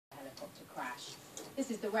This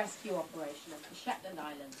is the rescue operation of the Shetland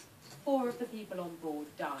Islands. 4 of the people on board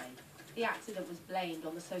died. The accident was blamed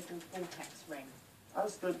on the so-called vortex ring.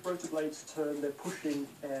 As the rotor blades turn, they're pushing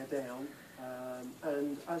air down,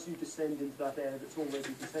 and as you descend into that air that's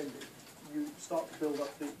already descending, you start to build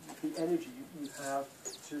up the energy you have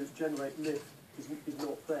to generate lift is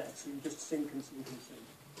not there, so you just sink and sink and sink.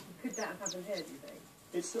 Could that have happened here, do you think?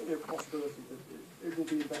 It's certainly a possibility that it will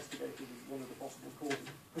be investigated as one of the possible causes,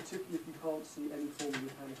 particularly if you can't see any form of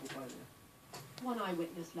mechanical failure. One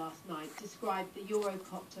eyewitness last night described the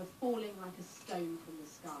Eurocopter falling like a stone from the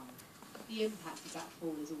sky. The impact of that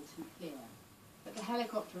fall is all too clear. But the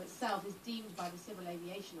helicopter itself is deemed by the Civil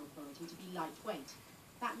Aviation Authority to be lightweight.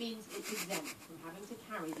 That means it's exempt from having to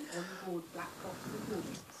carry the on-board black box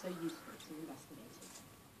recorders so useful to investigators.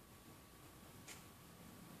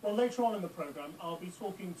 Well, later on in the programme, I'll be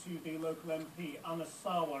talking to the local MP, Anna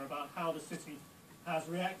Sarwar, about how the city has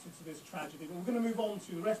reacted to this tragedy. But we're going to move on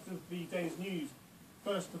to the rest of the day's news.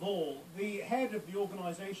 First of all, the head of the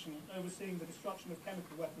organisation overseeing the destruction of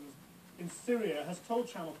chemical weapons in Syria has told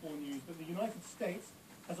Channel 4 News that the United States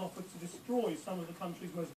has offered to destroy some of the country's most